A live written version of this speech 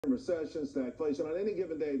recession, stagflation. On any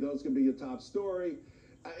given day, those could be your top story.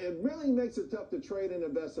 It really makes it tough to trade and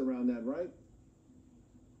invest around that, right?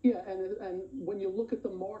 Yeah, and when you look at the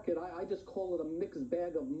market, I just call it a mixed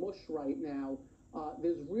bag of mush right now.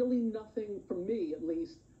 There's really nothing, for me at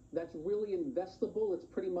least, that's really investable. It's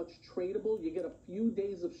pretty much tradable. You get a few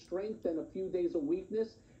days of strength and a few days of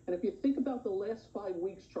weakness. And if you think about the last 5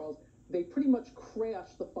 weeks, Charles, they pretty much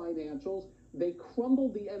crashed the financials. They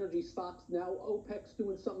crumbled the energy stocks. Now OPEC's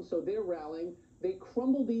doing something, so they're rallying. They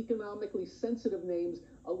crumbled the economically sensitive names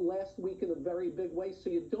last week in a very big way, so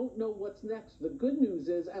you don't know what's next. The good news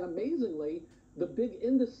is, and amazingly, the big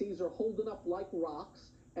indices are holding up like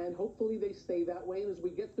rocks, and hopefully they stay that way. And as we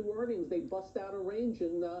get through earnings, they bust out a range,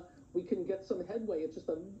 and we can get some headway. It's just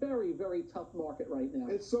a very, very tough market right now.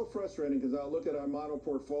 It's so frustrating because I look at our model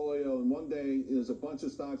portfolio, and one day there's a bunch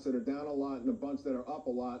of stocks that are down a lot and a bunch that are up a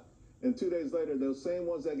lot. And 2 days later, those same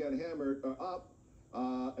ones that got hammered are up,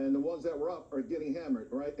 and the ones that were up are getting hammered,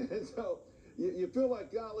 right? And so you feel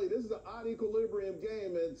like, golly, this is an odd equilibrium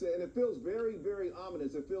game, and it feels very, very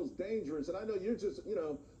ominous. It feels dangerous. And I know you're just,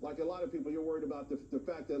 like a lot of people, you're worried about the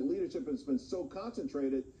fact that leadership has been so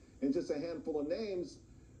concentrated in just a handful of names.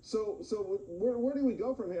 So where do we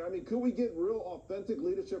go from here? I mean, could we get real authentic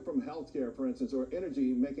leadership from healthcare, for instance, or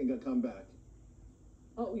energy making a comeback?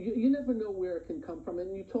 Oh, you never know where it can come from.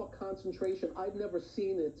 And you talk concentration. I've never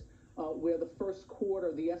seen it where the first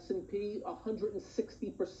quarter, the S&P,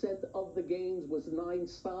 160% of the gains was 9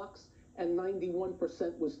 stocks and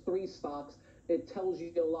 91% was 3 stocks. It tells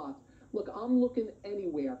you a lot. Look, I'm looking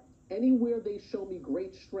anywhere. Anywhere they show me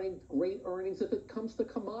great strength, great earnings. If it comes to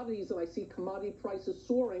commodities and I see commodity prices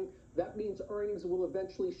soaring, that means earnings will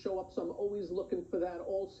eventually show up. So I'm always looking for that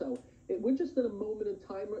also. We're just in a moment in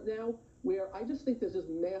time right now where I just think there's this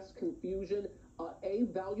mass confusion. A,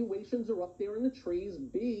 valuations are up there in the trees.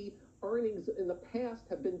 B, earnings in the past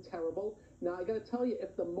have been terrible. Now, I got to tell you,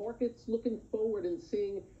 if the market's looking forward and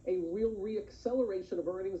seeing a real reacceleration of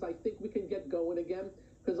earnings, I think we can get going again.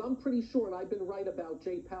 Because I'm pretty sure, and I've been right about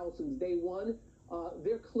Jay Powell since day one,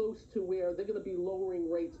 they're close to where they're going to be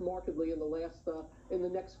lowering rates markedly in the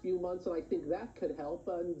next few months, and I think that could help.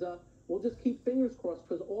 And we'll just keep fingers crossed,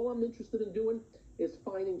 because all I'm interested in doing is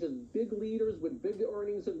finding just big leaders with big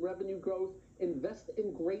earnings and revenue growth, invest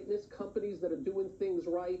in greatness, companies that are doing things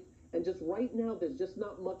right, and just right now there's just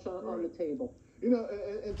not much on the table.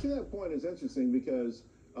 And to that point is interesting because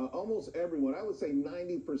almost everyone, I would say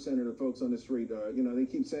 90% of the folks on the street, they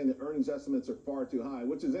keep saying that earnings estimates are far too high,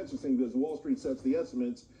 which is interesting because Wall Street sets the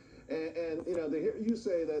estimates. And they hear you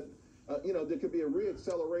say that, there could be a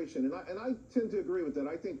reacceleration. And I tend to agree with that.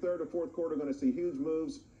 I think third or fourth quarter are going to see huge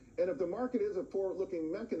moves. And if the market is a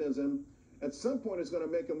forward-looking mechanism, at some point it's going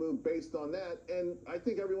to make a move based on that. And I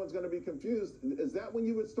think everyone's going to be confused. Is that when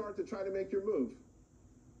you would start to try to make your move?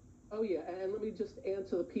 Oh, yeah, and let me just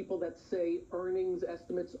answer the people that say earnings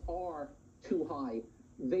estimates are too high.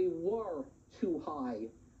 They were too high.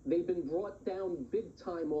 They've been brought down big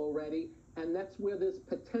time already, and that's where there's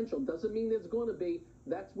potential. Doesn't mean there's going to be.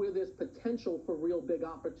 That's where there's potential for real big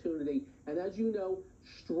opportunity. And as you know,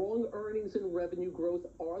 strong earnings and revenue growth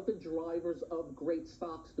are the drivers of great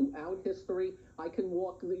stocks throughout history. I can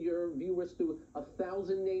walk your viewers through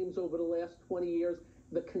 1,000 names over the last 20 years.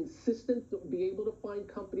 The consistent, be able to find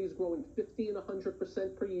companies growing 50 and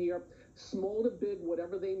 100% per year, small to big,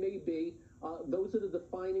 whatever they may be. Those are the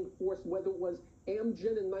defining force, whether it was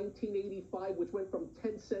Amgen in 1985, which went from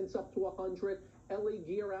 10 cents up to 100, LA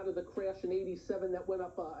Gear out of the crash in 87 that went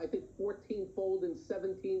up, I think, 14-fold in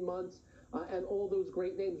 17 months, and all those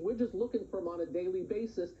great names. We're just looking for them on a daily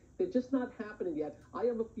basis. They're just not happening yet. I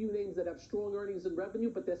have a few names that have strong earnings and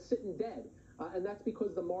revenue, but they're sitting dead. And that's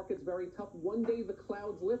because the market's very tough. One day the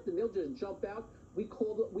clouds lift and they'll just jump out. We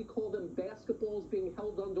call them basketballs being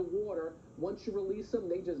held underwater. Once you release them,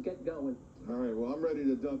 they just get going. All right, well, I'm ready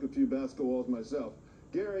to dunk a few basketballs myself.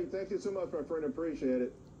 Gary, thank you so much, my friend. Appreciate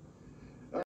it.